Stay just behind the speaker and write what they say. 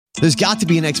There's got to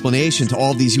be an explanation to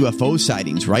all of these UFO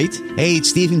sightings, right? Hey,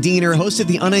 it's Stephen Diener, host of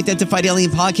the Unidentified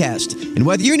Alien Podcast. And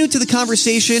whether you're new to the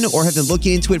conversation or have been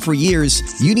looking into it for years,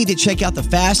 you need to check out the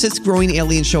fastest growing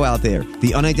alien show out there,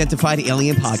 the Unidentified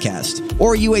Alien Podcast,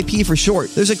 or UAP for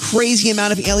short. There's a crazy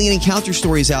amount of alien encounter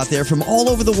stories out there from all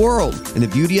over the world. And the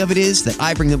beauty of it is that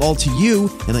I bring them all to you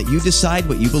and let you decide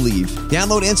what you believe.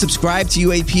 Download and subscribe to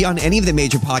UAP on any of the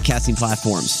major podcasting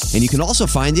platforms. And you can also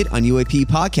find it on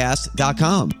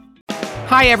UAPpodcast.com.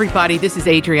 Hi, everybody. This is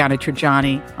Adriana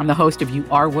Trajani. I'm the host of You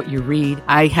Are What You Read.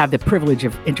 I have the privilege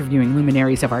of interviewing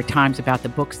luminaries of our times about the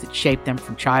books that shaped them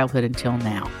from childhood until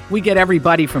now. We get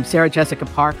everybody from Sarah Jessica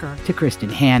Parker to Kristen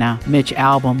Hanna, Mitch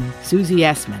Albom, Susie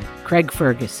Essman, Craig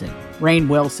Ferguson, Rainn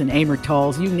Wilson, Amor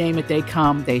Tolls, you name it, they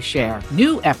come, they share.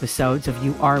 New episodes of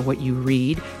You Are What You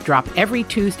Read drop every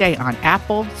Tuesday on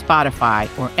Apple, Spotify,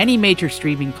 or any major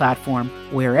streaming platform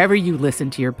wherever you listen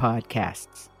to your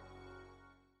podcasts.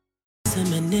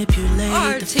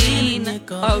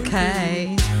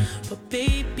 Okay.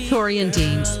 Tori and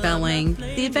Dean Spelling,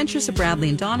 The Adventures of Bradley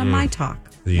and Dawn on My Talk.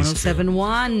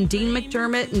 1071, Dean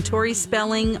McDermott and Tori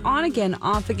Spelling, on again,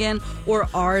 off again, or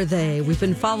are they? We've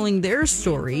been following their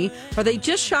story. Are they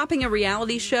just shopping a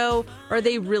reality show? Or are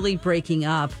they really breaking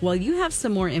up? Well, you have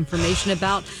some more information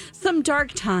about some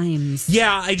dark times.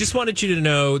 Yeah, I just wanted you to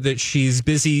know that she's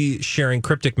busy sharing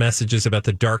cryptic messages about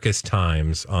the darkest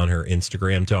times on her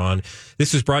Instagram, Dawn.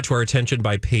 This was brought to our attention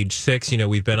by Page Six. You know,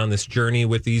 we've been on this journey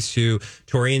with these two,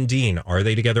 Tori and Dean. Are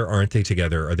they together? Aren't they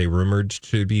together? Are they rumored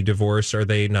to be divorced? Are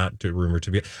they not rumored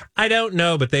to be? I don't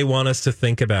know, but they want us to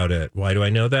think about it. Why do I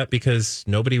know that? Because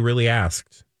nobody really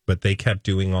asked, but they kept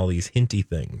doing all these hinty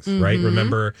things, right?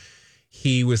 Remember,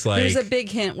 he was like... There's a big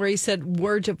hint where he said,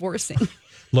 we're divorcing.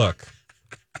 Look,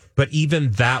 but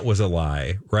even that was a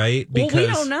lie, right? Because, well,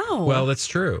 we don't know. Well, that's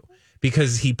true.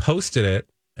 Because he posted it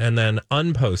and then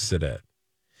unposted it.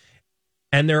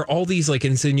 And there are all these like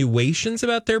insinuations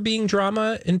about there being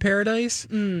drama in paradise.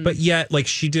 But yet, like,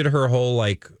 she did her whole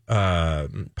like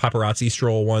paparazzi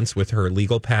stroll once with her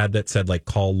legal pad that said like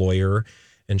call lawyer.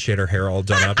 And she had her hair all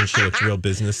done up and she looked real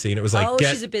businessy. And it was like,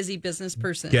 she's a busy business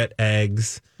person. Get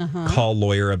eggs, call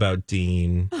lawyer about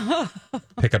Dean,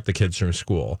 pick up the kids from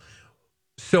school.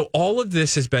 So all of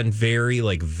this has been very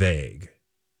like vague.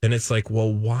 And it's like,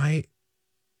 well, why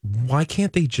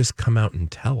can't they just come out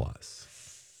and tell us?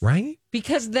 Right?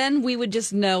 Because then we would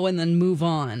just know and then move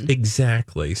on.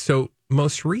 Exactly. So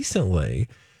most recently,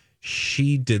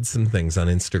 she did some things on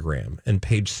Instagram and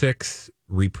Page Six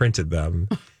reprinted them.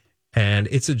 And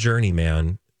it's a journey,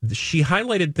 man. She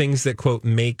highlighted things that, quote,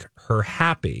 make her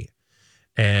happy.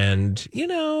 And, you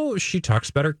know, she talks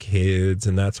about her kids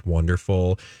and that's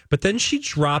wonderful. But then she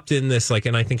dropped in this, like,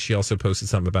 and I think she also posted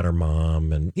something about her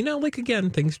mom and, you know, like, again,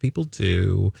 things people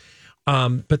do.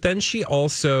 But then she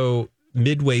also,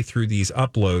 midway through these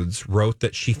uploads, wrote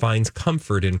that she finds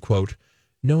comfort in, quote,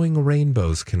 knowing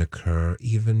rainbows can occur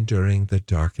even during the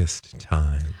darkest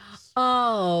times.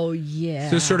 Oh, yeah.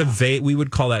 So sort of vague, we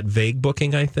would call that vague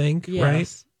booking, I think,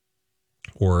 right?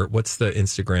 Or what's the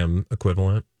Instagram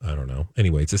equivalent? I don't know.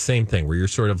 Anyway, it's the same thing where you're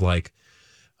sort of like,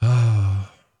 oh,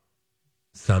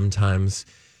 sometimes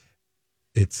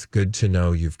it's good to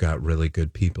know you've got really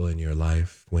good people in your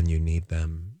life when you need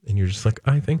them. And you're just like,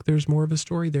 I think there's more of a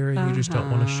story there and you just don't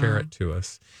want to share it to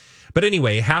us. But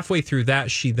anyway, halfway through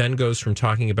that, she then goes from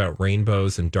talking about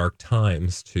rainbows and dark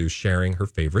times to sharing her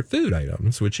favorite food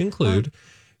items, which include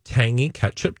tangy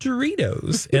ketchup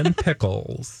Doritos and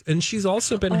pickles. And she's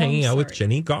also been hanging out with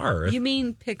Jenny Garth. You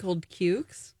mean pickled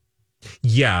cukes?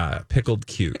 Yeah, pickled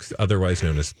cukes, otherwise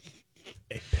known as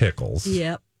pickles.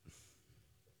 Yep.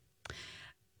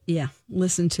 Yeah,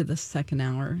 listen to the second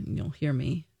hour and you'll hear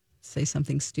me say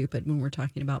something stupid when we're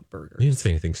talking about burgers. You didn't say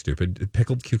anything stupid.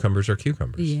 Pickled cucumbers are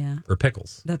cucumbers. Yeah. Or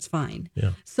pickles. That's fine. Yeah.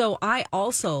 So I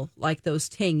also like those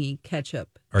tangy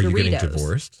ketchup Are Doritos. you getting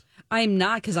divorced? I'm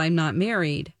not, because I'm not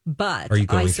married, but are you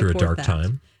going I through a dark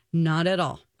time? Not at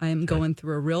all. I am going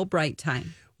through a real bright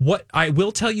time. What I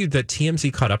will tell you that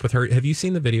TMZ caught up with her. Have you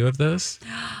seen the video of this?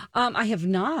 I have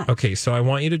not. Okay, so I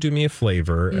want you to do me a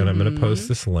favor, and I'm going to post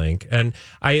this link. And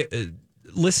I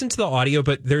listen to the audio,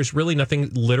 but there's really nothing.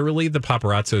 Literally, the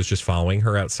paparazzo is just following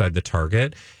her outside the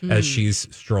Target as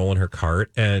she's strolling her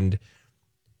cart, and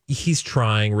he's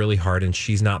trying really hard, and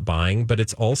she's not buying. But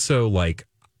it's also like,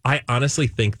 I honestly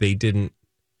think they didn't.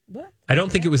 What? I don't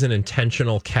think it was an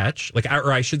intentional catch. Like,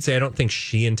 or I should say, I don't think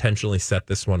she intentionally set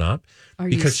this one up.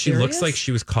 Because she looks like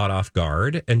she was caught off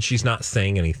guard and she's not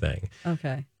saying anything.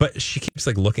 Okay. But she keeps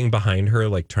like looking behind her,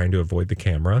 like trying to avoid the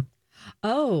camera.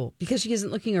 Oh, because she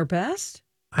isn't looking her best?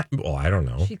 I don't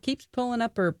know. She keeps pulling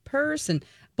up her purse, and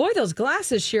boy, those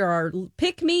glasses sure are.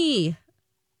 Pick me.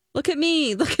 Look at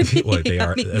me. Look at me. Well, they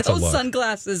are. I mean, That's a those look.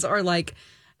 sunglasses are like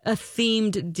a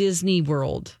themed Disney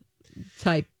World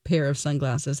type pair of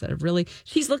sunglasses that have really.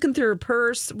 She's looking through her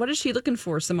purse. What is she looking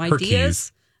for? Some Her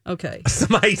ideas? keys. Okay.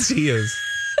 Some ideas.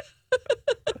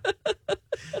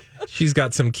 She's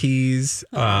got some keys.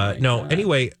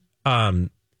 Anyway,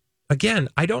 again,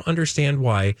 I don't understand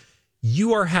why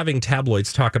you are having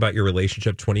tabloids talk about your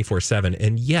relationship 24/7,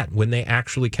 and yet when they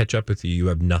actually catch up with you, you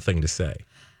have nothing to say.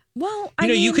 Well,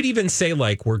 You could even say,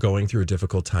 like, we're going through a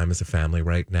difficult time as a family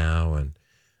right now, and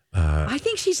I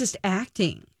think she's just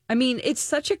acting. I mean, it's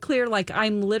such a clear, like,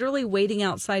 I'm literally waiting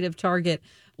outside of Target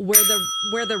where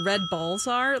the red balls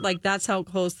are. Like, that's how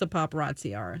close the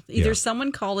paparazzi are. Either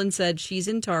someone called and said she's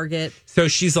in Target. So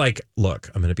she's like, look,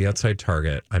 I'm going to be outside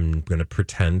Target. I'm going to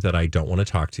pretend that I don't want to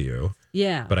talk to you.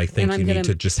 Yeah. But I think you need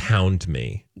to just hound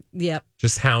me. Yep.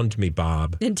 Just hound me,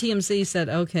 Bob. And TMZ said,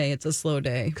 okay, it's a slow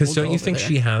day. Because don't you think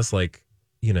she has, like,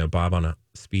 Bob on a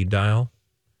speed dial?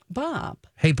 Bob.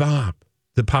 Hey, Bob.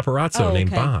 The paparazzo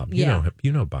named Bob. Yeah.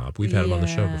 You know Bob. We've had him on the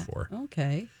show before.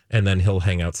 Okay. And then he'll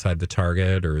hang outside the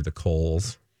Target or the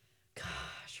Kohl's.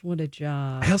 Gosh, what a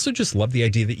job. I also just love the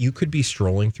idea that you could be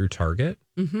strolling through Target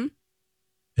and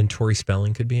Tori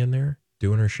Spelling could be in there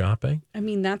doing her shopping. I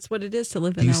mean, that's what it is to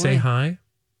live in Do you LA. say hi?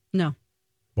 No.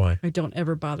 Why? I don't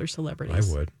ever bother celebrities.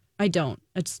 I would. I don't.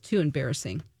 It's too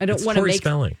embarrassing. I don't It's want to Tori make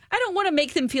Spelling. I don't want to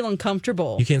make them feel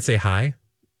uncomfortable. You can't say hi?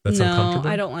 That's uncomfortable? No,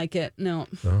 I don't like it. No.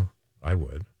 Oh, I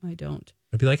would. I don't.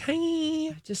 I'd be like,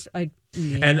 hey.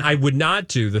 And I would not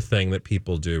do the thing that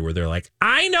people do where they're like,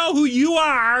 I know who you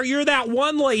are. You're that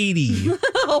one lady.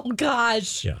 Oh,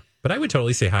 gosh. Yeah. But I would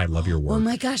totally say, hi, I love your work. Oh,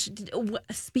 my gosh.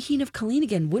 Speaking of Colleen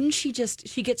again, wouldn't she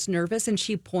gets nervous and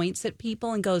she points at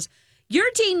people and goes, you're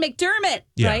Dean McDermott,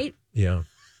 right? Yeah.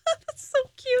 That's so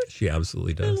cute. She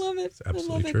absolutely does. I love it. It's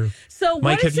absolutely I love true. It. So,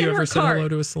 Mike, have you ever said said hello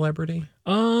to a celebrity?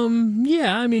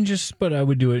 Yeah, I mean, but I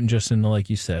would do it in like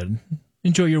you said,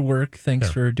 enjoy your work.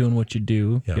 Thanks for doing what you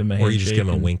do. Yeah. Give them a or you just give them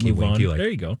a handshake and winky, move on. like, there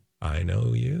you go. I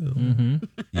know you.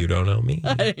 You don't know me.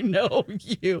 I know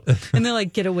you. And they're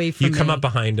like, get away from me. You come up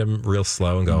behind them real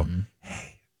slow and go,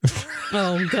 hey.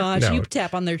 Oh, gosh. No. You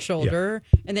tap on their shoulder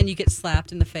and then you get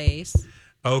slapped in the face.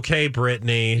 Okay,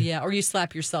 Brittany. Yeah, or you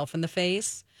slap yourself in the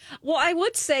face. Well, I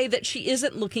would say that she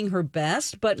isn't looking her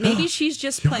best, but maybe she's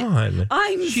just playing.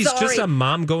 She's sorry. just a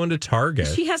mom going to Target.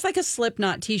 She has like a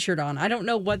Slipknot T-shirt on. I don't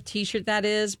know what T-shirt that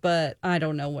is, but I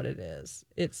don't know what it is.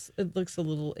 It looks a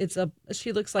little.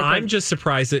 She looks like. I'm just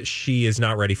surprised that she is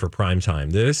not ready for prime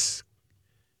time. This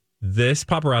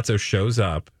paparazzo shows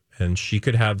up, and she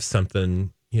could have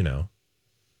something,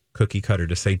 cookie cutter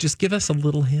to say. Just give us a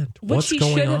little hint. What What's she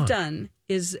going should on? have done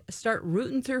is start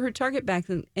rooting through her Target bag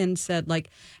and said, like,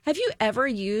 have you ever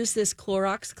used this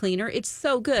Clorox cleaner? It's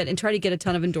so good. And try to get a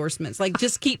ton of endorsements. Like,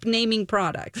 just keep naming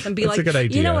products and be That's like, a good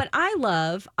idea. You know what I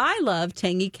love? I love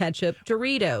tangy ketchup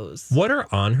Doritos. What are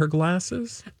on her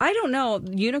glasses? I don't know.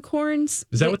 Unicorns?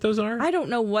 Is that what those are? I don't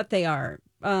know what they are.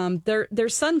 They're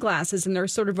sunglasses and they're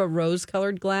sort of a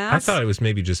rose-colored glass. I thought it was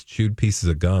maybe just chewed pieces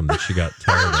of gum that she got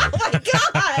tired of. Oh my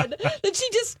God.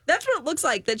 That's what it looks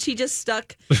like, that she just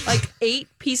stuck like 8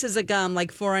 pieces of gum,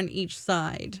 like 4 on each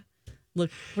side.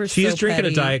 Look, She is drinking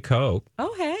a Diet Coke.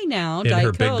 Oh, hey, now. In Diet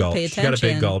her big Coke, gulp. pay She attention. got a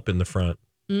big gulp in the front.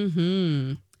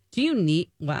 Mm-hmm. Do you need,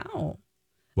 wow.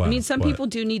 Wow. I mean, some What? people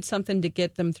do need something to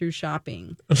get them through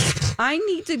shopping. I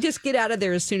need to just get out of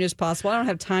there as soon as possible. I don't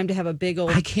have time to have a big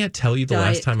old. I can't tell you the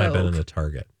Diet last time I've been in Coke. a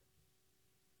Target.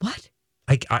 What?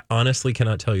 I honestly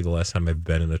cannot tell you the last time I've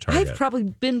been in a Target. I've probably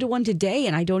been to one today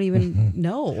and I don't even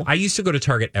know. I used to go to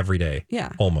Target every day.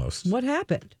 Yeah. Almost. What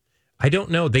happened? I don't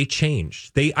know. They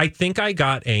changed. I think I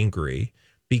got angry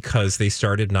because they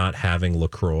started not having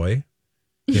LaCroix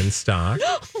in stock.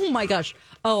 Oh my gosh.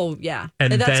 Oh yeah.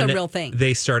 And that's then a real thing.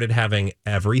 They started having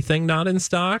everything not in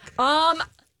stock.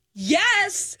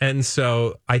 Yes. And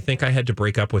so I think I had to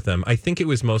break up with them. I think it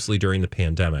was mostly during the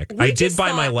pandemic. We I did just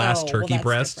buy my thought, last well, turkey that's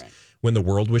breast different. when the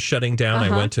world was shutting down.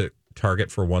 Uh-huh. I went to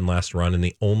Target for one last run, and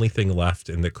the only thing left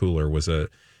in the cooler was a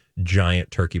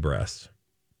giant turkey breast.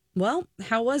 Well,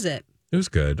 how was it? It was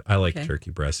good. I like Okay.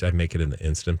 turkey breast. I make it in the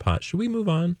Instant Pot. Should we move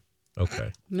on?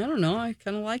 Okay. I don't know. I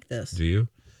kind of like this. Do you?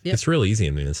 Yep. It's real easy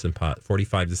in the Instant Pot,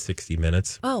 45 to 60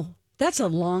 minutes. Oh, that's a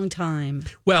long time.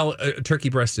 Well, turkey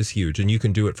breast is huge, and you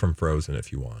can do it from frozen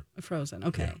if you want. Frozen.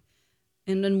 Okay.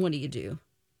 Yeah. And then what do you do?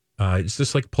 It's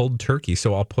just like pulled turkey.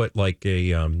 So I'll put like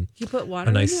You put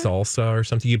water a nice in there? salsa or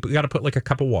something. You got to put like a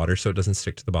cup of water so it doesn't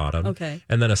stick to the bottom. Okay.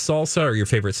 And then a salsa or your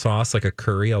favorite sauce, like a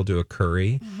curry. I'll do a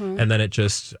curry. And then it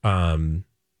just,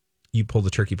 you pull the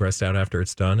turkey breast out after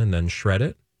it's done and then shred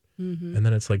it. Mm-hmm. And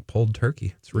then it's like pulled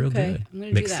turkey. It's real good.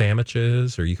 Mix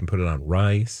sandwiches, or you can put it on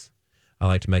rice. I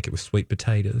like to make it with sweet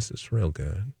potatoes. It's real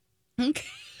good. Okay.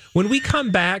 When we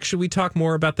come back, should we talk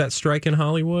more about that strike in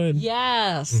Hollywood?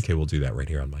 Yes. Okay, we'll do that right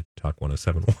here on My Talk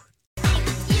 107.1.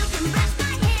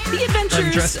 The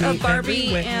Adventures of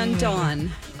Barbie and Dawn.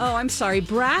 Oh, I'm sorry.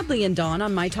 Bradley and Dawn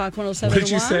on My Talk 107.1. What did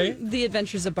you say? The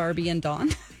Adventures of Barbie and Dawn.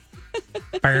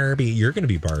 Barbie. You're going to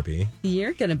be Barbie.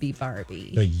 You're going to be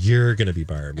Barbie. No, you're going to be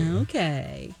Barbie.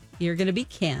 Okay. You're going to be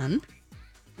Ken.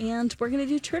 And we're going to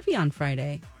do trivia on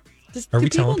Friday. Do telling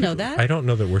people know that? I don't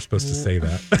know that we're supposed to say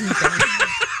that.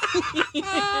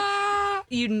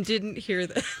 You didn't hear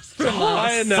this from us.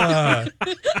 Are we not?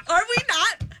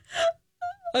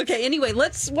 Okay, anyway,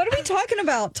 what are we talking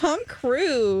about? Tom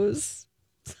Cruise.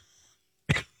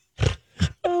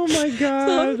 Oh my God.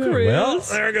 Tom Cruise. Well,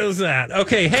 there goes that.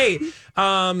 Okay, hey,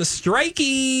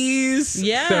 strikies.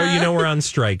 Yeah. So we're on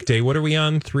strike day. What are we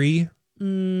on? 3?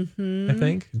 Mm-hmm. I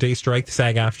think. Day strike,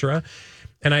 SAG-AFTRA.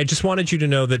 And I just wanted you to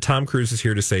know that Tom Cruise is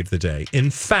here to save the day. In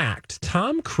fact,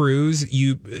 Tom Cruise,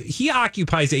 he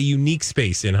occupies a unique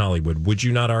space in Hollywood. Would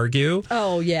you not argue?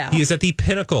 Oh, yeah. He is at the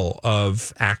pinnacle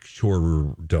of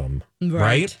actordom,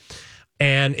 right?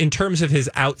 And in terms of his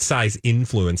outsized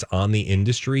influence on the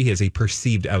industry, he has a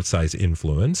perceived outsized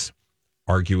influence,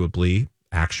 arguably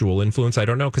actual influence. I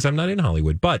don't know because I'm not in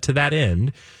Hollywood. But to that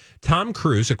end, Tom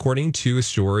Cruise, according to a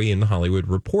story in The Hollywood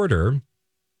Reporter,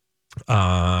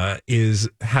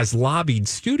 has lobbied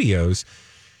studios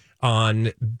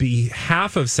on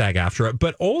behalf of SAG-AFTRA,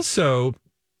 but also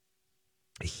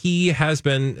he has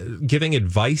been giving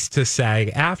advice to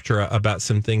SAG-AFTRA about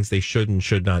some things they should and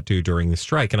should not do during the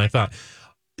strike. And I thought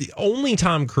only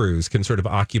Tom Cruise can sort of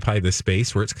occupy this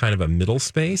space where it's kind of a middle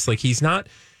space. Like he's not,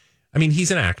 I mean,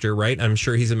 he's an actor, right? I'm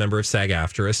sure he's a member of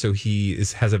SAG-AFTRA, so he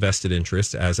has a vested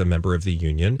interest as a member of the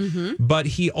union. Mm-hmm. But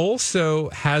he also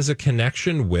has a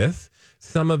connection with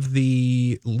some of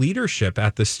the leadership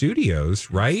at the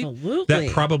studios, right? Absolutely.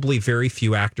 That probably very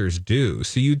few actors do.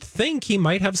 So you'd think he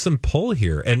might have some pull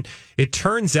here. And it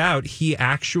turns out he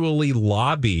actually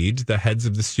lobbied the heads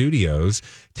of the studios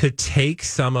to take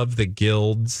some of the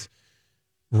guild's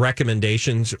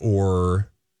recommendations or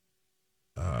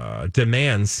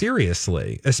demands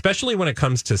seriously, especially when it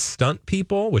comes to stunt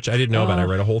people, which I didn't know about. I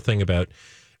read a whole thing about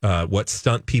what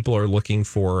stunt people are looking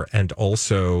for. And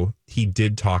also he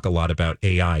did talk a lot about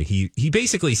AI. He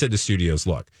basically said to studios,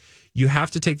 look, you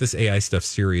have to take this AI stuff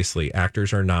seriously.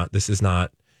 Actors are not, this is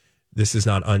not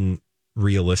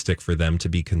unrealistic for them to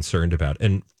be concerned about.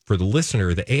 And for the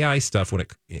listener, the AI stuff,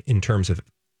 in terms of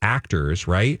actors,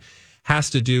 right,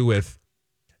 has to do with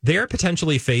they're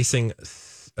potentially facing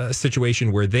a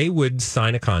situation where they would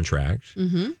sign a contract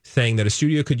saying that a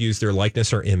studio could use their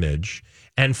likeness or image.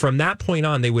 And from that point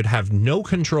on, they would have no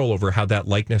control over how that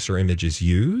likeness or image is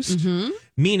used,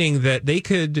 meaning that they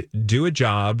could do a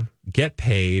job, get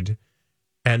paid,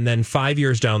 and then 5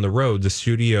 years down the road, the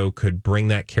studio could bring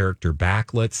that character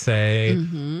back, let's say,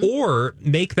 or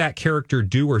make that character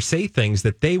do or say things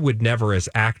that they would never as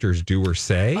actors do or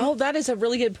say. Oh, that is a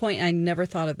really good point. I never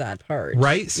thought of that part.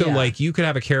 Right? So, like, you could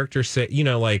have a character say,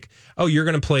 like, oh, you're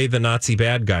going to play the Nazi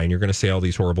bad guy and you're going to say all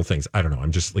these horrible things. I don't know.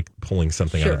 I'm just, like, pulling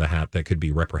something out of the hat that could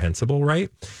be reprehensible,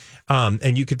 right?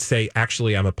 And you could say,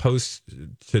 actually, I'm opposed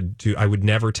to I would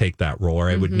never take that role, or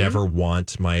I would never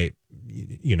want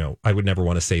I would never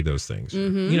want to say those things,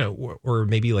 or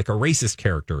maybe like a racist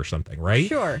character or something, right?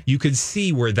 Sure. You could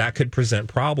see where that could present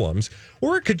problems,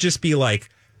 or it could just be like,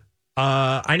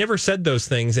 I never said those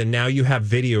things, and now you have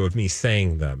video of me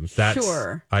saying them. That's,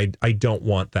 sure. I don't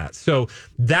want that. So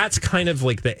that's kind of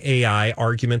like the AI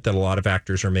argument that a lot of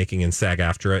actors are making in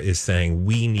SAG-AFTRA, is saying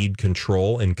we need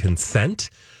control and consent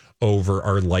over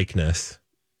our likeness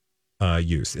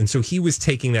use. And so he was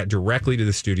taking that directly to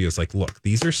the studios, like, look,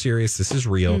 these are serious, this is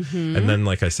real. And then,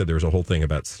 like I said, there was a whole thing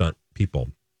about stunt people,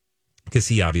 because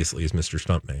he obviously is Mr.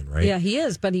 Stuntman, right? Yeah, he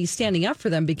is, but he's standing up for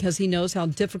them because he knows how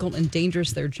difficult and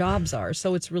dangerous their jobs are.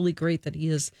 So it's really great that he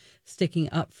is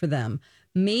sticking up for them.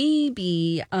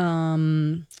 Maybe,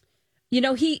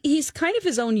 he's kind of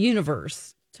his own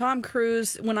universe. Tom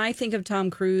Cruise, when I think of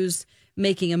Tom Cruise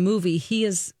making a movie,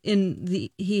 he's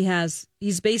basically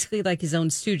like his own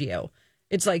studio.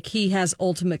 It's like he has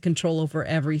ultimate control over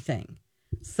everything.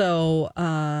 So,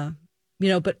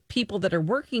 but people that are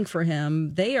working for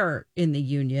him, they are in the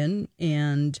union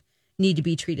and need to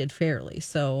be treated fairly.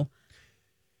 So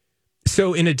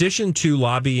in addition to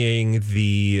lobbying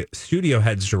the studio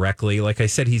heads directly, like I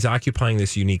said, he's occupying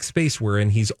this unique space wherein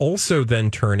he's also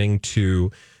then turning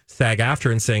to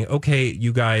SAG-AFTRA and saying, okay,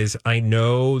 you guys, I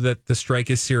know that the strike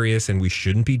is serious and we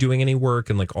shouldn't be doing any work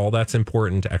and like all that's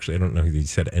important. Actually, I don't know if he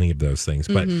said any of those things,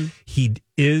 but he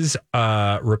is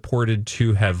reported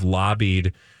to have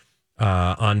lobbied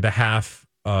on behalf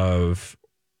of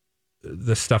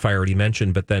the stuff I already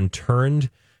mentioned, but then turned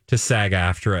to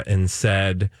SAG-AFTRA and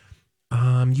said,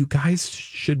 you guys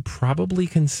should probably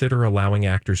consider allowing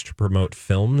actors to promote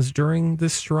films during the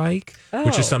strike,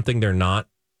 which is something they're not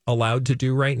allowed to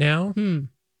do right now. You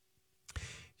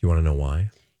want to know why?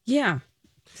 Yeah.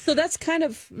 So that's kind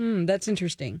of, that's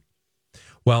interesting.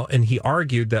 Well, and he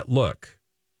argued that, look,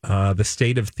 the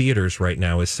state of theaters right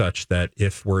now is such that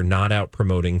if we're not out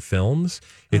promoting films,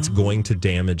 it's going to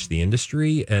damage the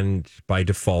industry. And by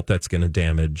default, that's going to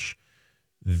damage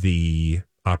the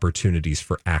opportunities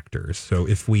for actors. So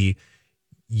if we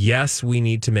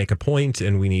need to make a point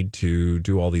and we need to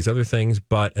do all these other things,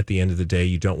 but at the end of the day,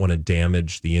 you don't want to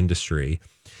damage the industry.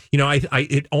 You know,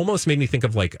 it almost made me think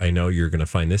of, like, I know you're going to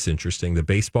find this interesting, the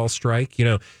baseball strike. You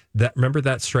know, remember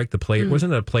that strike,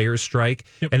 wasn't it a players' strike?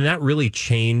 Yep. And that really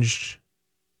changed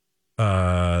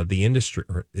the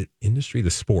industry,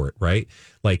 the sport, right?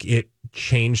 Like, it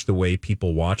changed the way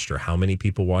people watched or how many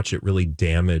people watched. It really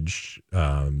damaged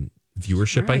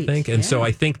viewership, right, I think. And so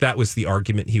I think that was the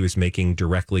argument he was making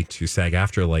directly to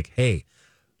SAG-AFTRA, like, hey,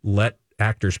 let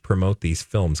actors promote these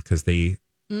films because we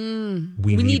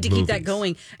need to keep that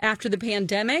going after the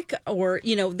pandemic. Or,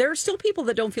 you know, there are still people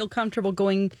that don't feel comfortable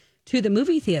going to the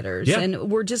movie theaters,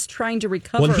 and we're just trying to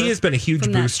recover. Well, he has been a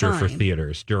huge booster for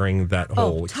theaters during that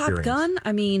whole experience. Top Gun,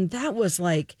 I mean, that was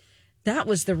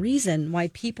the reason why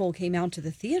people came out to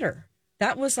the theater.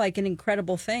 That was like an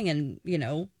incredible thing. And, you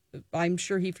know, I'm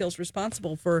sure he feels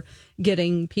responsible for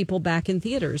getting people back in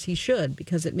theaters. He should,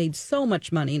 because it made so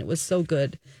much money and it was so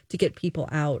good to get people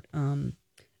out.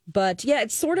 But yeah,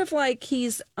 it's sort of like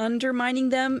he's undermining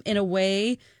them in a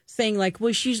way, saying like,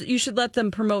 well, you should let them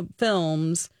promote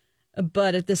films,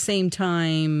 but at the same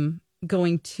time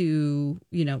going to,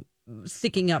 you know,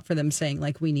 sticking up for them, saying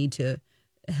like, we need to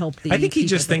help the. I think he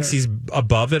just thinks he's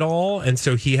above it all. And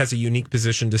so he has a unique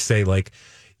position to say, like,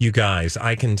 you guys,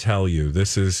 I can tell you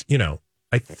this is, you know,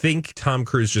 I think Tom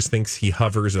Cruise just thinks he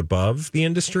hovers above the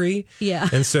industry. Yeah.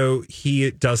 And so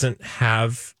he's got like,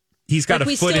 a foot in both.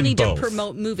 We still need to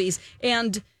promote movies.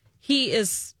 And he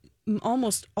is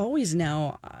almost always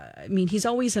now, I mean, he's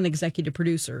always an executive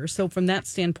producer. So from that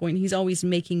standpoint, he's always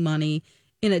making money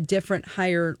in a different,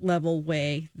 higher level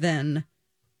way than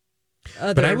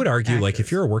other But I would argue, actors. like,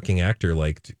 if you're a working actor,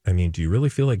 like, I mean, do you really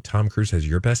feel like Tom Cruise has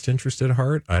your best interest at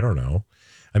heart? I don't know.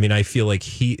 I mean, I feel like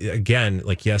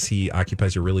yes, he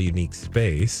occupies a really unique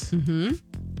space. Mm-hmm.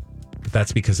 But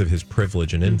that's because of his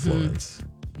privilege and influence.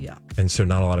 Mm-hmm. Yeah. And so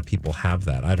not a lot of people have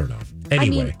that. I don't know.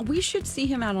 Anyway. I mean, we should see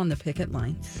him out on the picket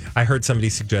line. I heard somebody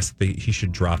suggest that he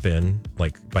should drop in,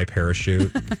 like, by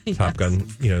parachute, yes. Top Gun,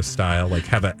 style, like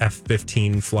have a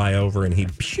F-15 fly over and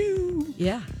he'd pew.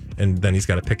 Yeah. And then he's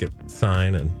got a picket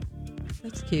sign. And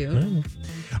that's cute.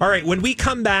 All right. When we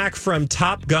come back from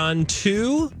Top Gun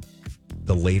 2...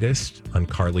 the latest on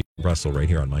Carly Russell right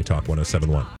here on My Talk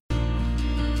 107.1.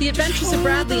 The Adventures of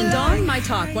Bradley and Dawn, My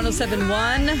Talk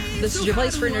 107.1. This is your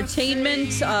place for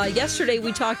entertainment. Yesterday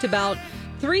we talked about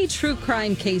 3 true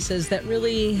crime cases that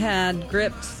really had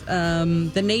gripped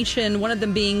the nation, one of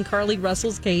them being Carly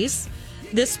Russell's case.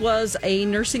 This was a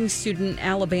nursing student in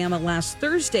Alabama last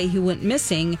Thursday who went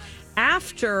missing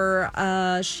after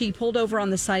she pulled over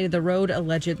on the side of the road,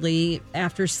 allegedly,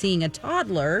 after seeing a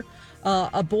toddler.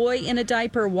 A boy in a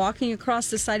diaper walking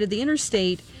across the side of the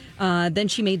interstate. Then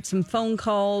she made some phone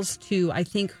calls to, I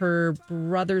think, her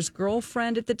brother's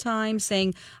girlfriend at the time,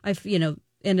 saying, in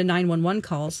a 911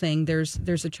 call, saying there's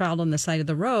a child on the side of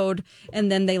the road.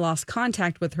 And then they lost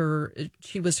contact with her.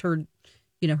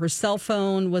 Her cell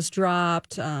phone was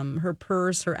dropped. Her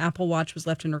purse, her Apple Watch was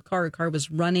left in her car. Her car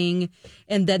was running.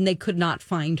 And then they could not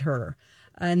find her.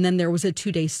 And then there was a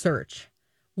 2-day search.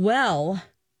 Well,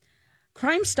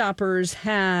 Crime Stoppers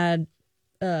had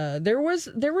there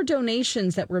were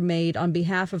donations that were made on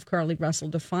behalf of Carly Russell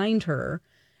to find her,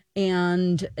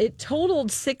 and it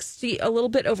totaled a little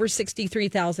bit over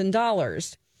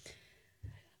 $63,000.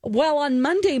 Well, on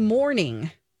Monday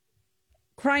morning,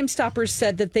 Crime Stoppers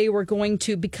said that they were going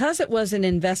to, because it was an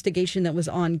investigation that was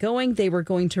ongoing, they were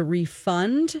going to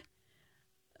refund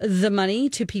the money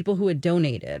to people who had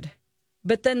donated.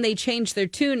 But then they changed their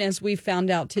tune, as we found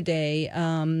out today,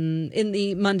 in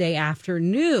the Monday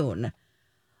afternoon.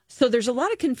 So there's a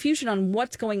lot of confusion on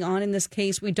what's going on in this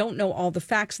case. We don't know all the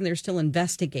facts, and they're still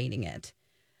investigating it.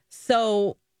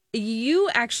 So you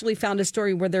actually found a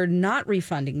story where they're not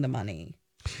refunding the money.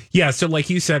 Yeah, so like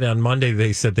you said, on Monday,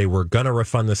 they said they were going to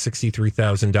refund the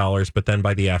 $63,000, but then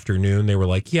by the afternoon, they were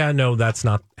like, yeah, no, that's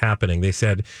not happening. They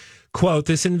said, quote,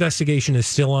 this investigation is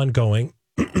still ongoing.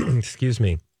 Excuse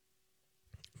me.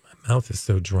 My mouth is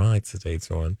so dry today, it's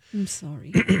on. I'm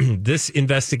sorry. This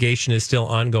investigation is still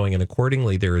ongoing, and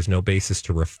accordingly, there is no basis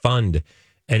to refund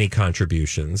any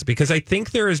contributions, because I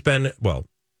think there has been, well,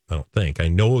 I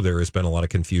know there has been a lot of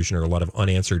confusion or a lot of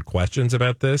unanswered questions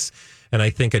about this. And I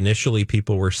think initially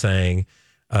people were saying,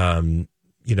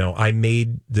 I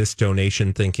made this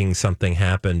donation thinking something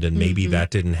happened and maybe that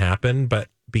didn't happen. But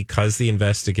because the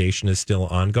investigation is still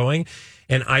ongoing,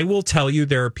 and I will tell you,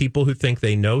 there are people who think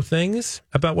they know things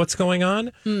about what's going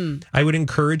on. I would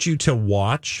encourage you to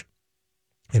watch.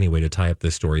 Anyway, to tie up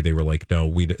this story, they were like, no,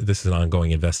 this is an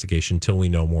ongoing investigation until we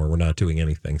know more. We're not doing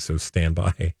anything. So stand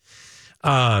by.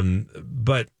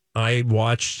 But I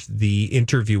watched the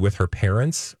interview with her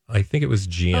parents. I think it was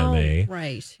GMA,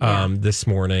 right? Yeah. This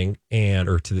morning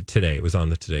today. It was on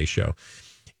the Today Show.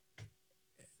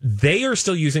 They are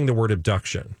still using the word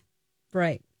abduction,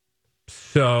 right?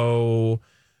 So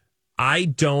I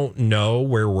don't know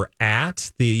where we're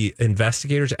at. The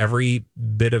investigators, every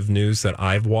bit of news that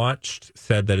I've watched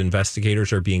said that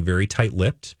investigators are being very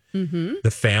tight-lipped. Mm-hmm.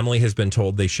 The family has been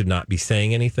told they should not be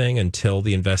saying anything until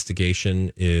the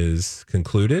investigation is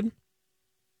concluded.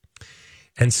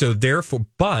 And so therefore,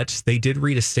 but they did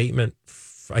read a statement,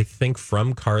 I think,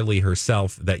 from Carly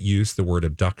herself that used the word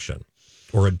abduction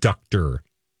or abductor.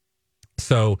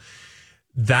 So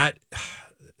that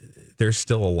there's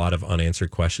still a lot of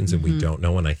unanswered questions and we don't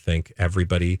know. And I think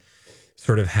everybody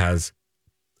sort of has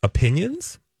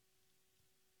opinions.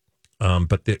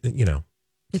 But to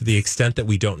the extent that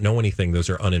we don't know anything, those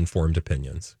are uninformed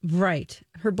opinions. Right.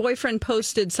 Her boyfriend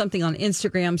posted something on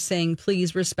Instagram saying,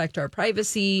 please respect our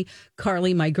privacy.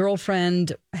 Carly, my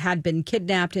girlfriend, had been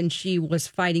kidnapped and she was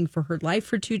fighting for her life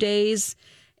for 2 days.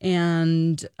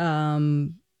 And,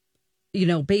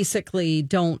 basically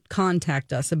don't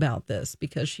contact us about this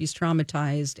because she's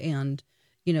traumatized and,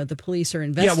 the police are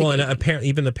investigating. Yeah, well, and apparently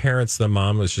even the parents, the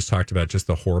mom was just talked about just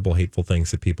the horrible, hateful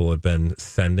things that people have been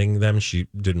sending them. She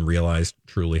didn't realize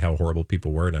truly how horrible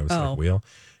people were. And I was like, well,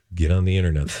 get on the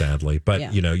internet, sadly.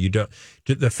 But, you don't,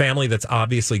 the family that's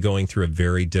obviously going through a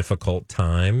very difficult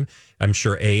time. I'm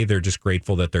sure, they're just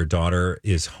grateful that their daughter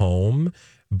is home.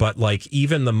 But like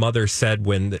even the mother said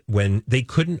when they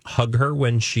couldn't hug her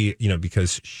when she,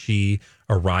 because she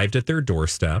arrived at their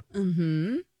doorstep.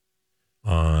 Mm-hmm.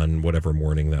 On whatever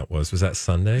morning that was that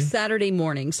Sunday? Saturday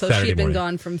morning. So she had been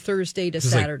gone from Thursday to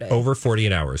Saturday. Like over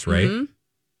 48 hours, right? Mm-hmm.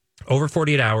 Over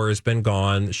 48 hours, been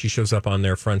gone. She shows up on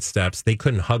their front steps. They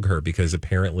couldn't hug her because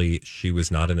apparently she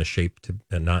was not in a shape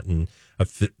to, not in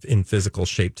physical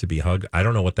shape to be hugged. I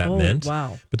don't know what that meant.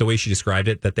 Wow. But the way she described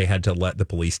it, that they had to let the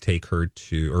police take her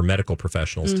to, or medical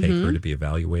professionals take her to be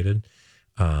evaluated.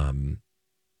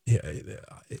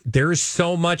 There is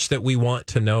so much that we want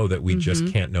to know that we just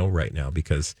can't know right now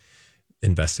because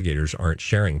investigators aren't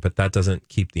sharing, but that doesn't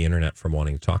keep the internet from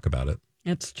wanting to talk about it.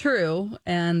 It's true.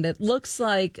 And it looks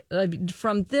like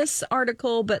from this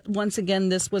article, but once again,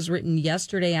 this was written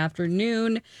yesterday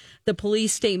afternoon. The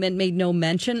police statement made no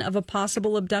mention of a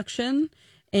possible abduction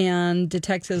and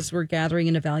detectives were gathering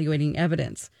and evaluating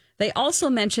evidence. They also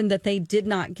mentioned that they did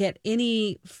not get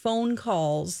any phone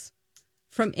calls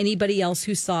from anybody else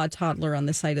who saw a toddler on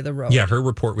the side of the road. Yeah, her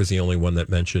report was the only one that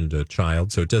mentioned a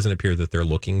child, so it doesn't appear that they're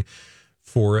looking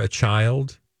for a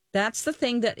child. That's the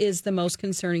thing that is the most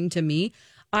concerning to me.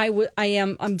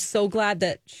 I'm so glad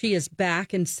that she is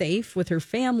back and safe with her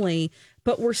family,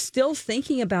 but we're still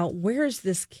thinking about where's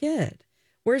this kid?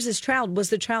 Where's this child? Was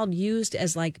the child used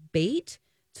as like bait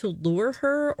to lure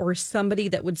her or somebody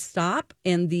that would stop?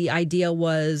 And the idea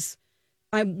was,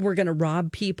 we're going to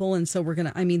rob people. And so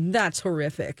that's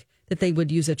horrific that they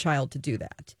would use a child to do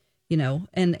that,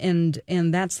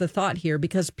 and that's the thought here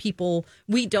because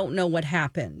we don't know what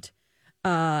happened.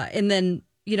 And then,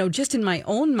 just in my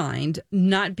own mind,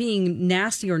 not being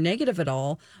nasty or negative at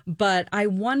all, but I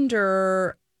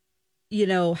wonder,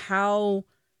 how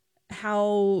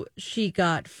she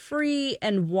got free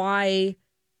and why,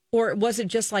 or was it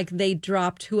just like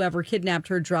whoever kidnapped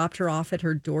her dropped her off at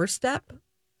her doorstep?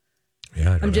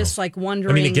 Yeah, I'm just like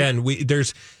wondering. I mean, again,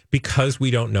 because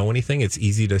we don't know anything, it's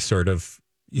easy to sort of,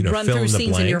 run fill through in the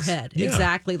scenes blanks. In your head. Yeah.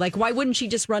 Exactly. Like, why wouldn't she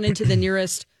just run into the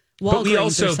nearest Walgreens? But we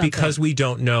also, because we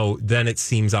don't know, then it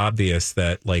seems obvious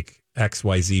that like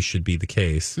XYZ should be the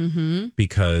case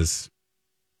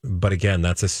but again,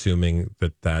 that's assuming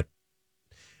that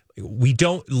we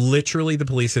don't literally, the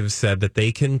police have said that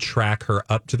they can track her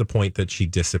up to the point that she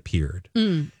disappeared.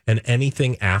 And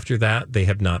anything after that, they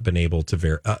have not been able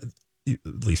to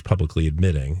at least publicly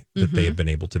admitting that they had been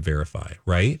able to verify,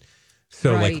 right?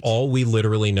 So Right. like all we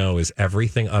literally know is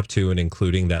everything up to and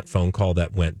including that phone call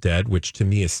that went dead, which to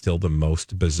me is still the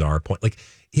most bizarre point. Like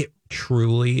it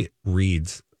truly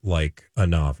reads like a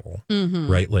novel,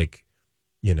 right? Like,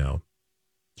 you know,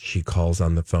 she calls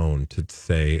on the phone to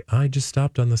say, I just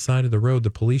stopped on the side of the road. The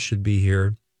police should be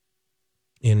here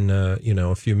in,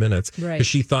 a few minutes. Right. Because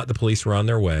she thought the police were on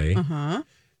their way.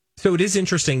 So it is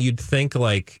interesting. You'd think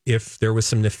like if there was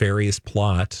some nefarious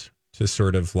plot to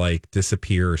sort of like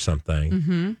disappear or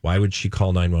something, why would she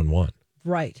call 911?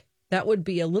 Right. That would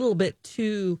be a little bit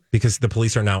too... Because the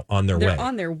police are now on their way. They're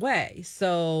on their way.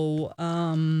 So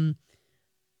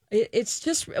it's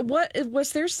just... What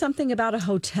was there something about a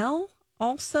hotel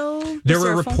also? There Was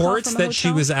were a phone call reports from a that she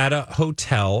hotel? was at a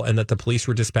hotel and that the police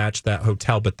were dispatched to that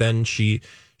hotel, but then she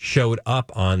showed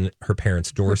up on her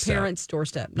parents' doorstep. Her parents'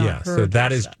 doorstep, not Yeah, her so that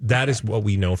doorstep. is what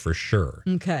we know for sure.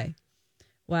 Okay.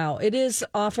 Wow, it is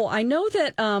awful. I know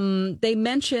that they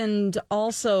mentioned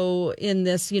also in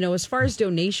this, as far as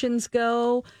donations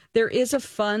go, there is a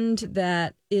fund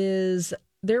that is,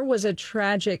 there was a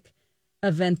tragic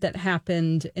event that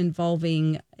happened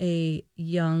involving a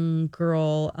young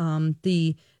girl.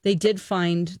 They did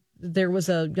find there was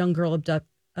a young girl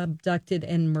abducted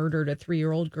and murdered, a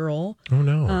 3-year-old girl. Oh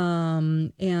no.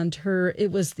 And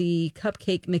it was the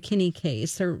Cupcake McKinney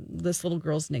case. This little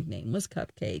girl's nickname was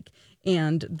Cupcake.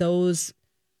 And those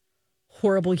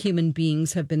horrible human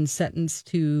beings have been sentenced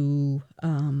to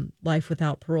life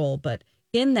without parole. But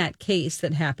in that case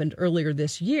that happened earlier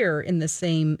this year,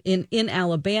 in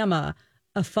Alabama,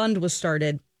 a fund was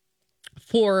started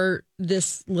for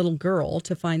this little girl,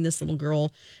 to find this little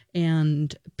girl.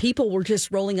 And people were just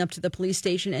rolling up to the police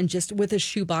station and just with a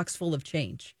shoebox full of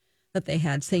change that they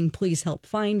had, saying, please help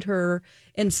find her.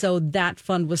 And so that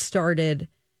fund was started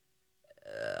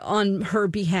on her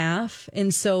behalf.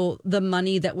 And so the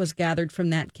money that was gathered from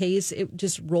that case, it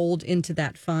just rolled into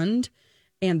that fund.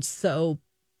 And so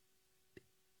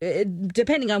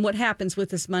depending on what happens with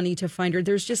this money to find her,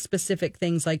 there's just specific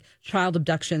things like child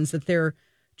abductions that they're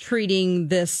treating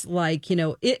this like,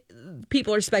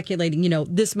 people are speculating,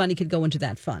 this money could go into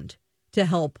that fund to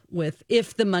help with,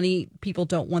 if the money, people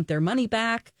don't want their money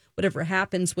back, whatever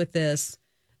happens with this,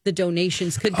 the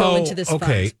donations could go into this fund.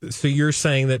 Okay, so you're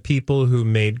saying that people who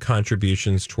made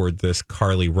contributions toward this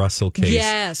Carly Russell case,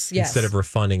 yes, instead of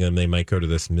refunding them, they might go to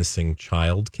this missing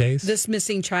child case? This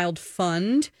missing child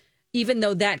fund, even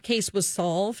though that case was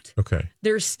solved, okay,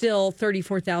 there's still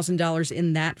 $34,000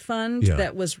 in that fund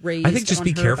that was raised. I think just on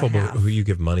be her careful behalf. about who you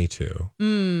give money to.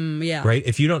 Yeah. Right?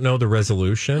 If you don't know the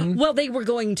resolution. Well, they were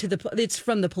going to it's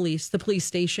from the police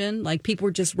station. Like people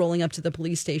were just rolling up to the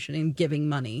police station and giving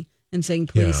money and saying,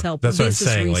 please help. That's this what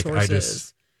I'm saying. Resources. Like, I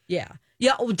just. Yeah.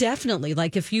 Yeah. Oh, definitely.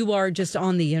 Like if you are just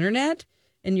on the internet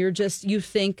and you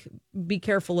think, be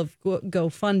careful of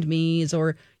GoFundMe's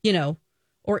or,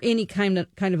 or any kind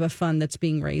of a fund that's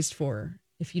being raised for,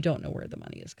 if you don't know where the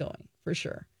money is going, for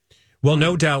sure. Well,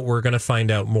 no doubt we're going to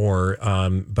find out more,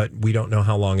 but we don't know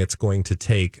how long it's going to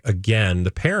take. Again,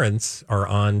 the parents are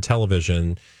on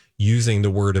television using the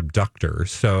word abductor.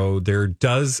 So there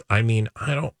does, I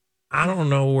don't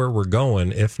know where we're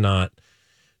going, if not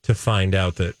to find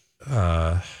out that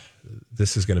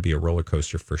this is going to be a roller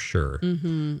coaster for sure.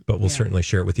 But we'll certainly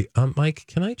share it with you. Mike,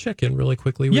 can I check in really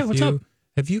quickly with you? Yeah, what's up?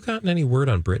 Have you gotten any word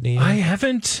on Britney? I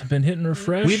haven't been hitting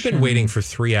refresh. We've been waiting for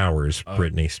 3 hours,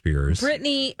 Britney Spears.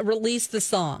 Britney released the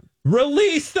song.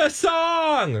 Release the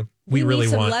song! We really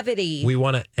need some want levity. We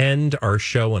want to end our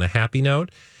show on a happy note.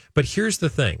 But here's the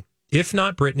thing. If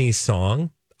not Britney's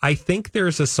song, I think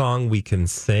there's a song we can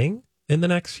sing in the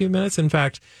next few minutes. In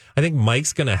fact, I think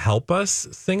Mike's going to help us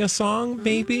sing a song,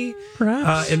 maybe,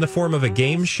 perhaps in the form of a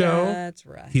game show. That's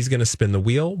right. He's going to spin the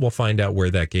wheel. We'll find out where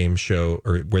that game show,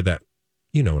 or where that,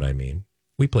 you know what I mean.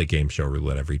 We play game show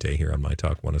roulette every day here on My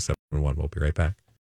Talk 107.1. We'll be right back.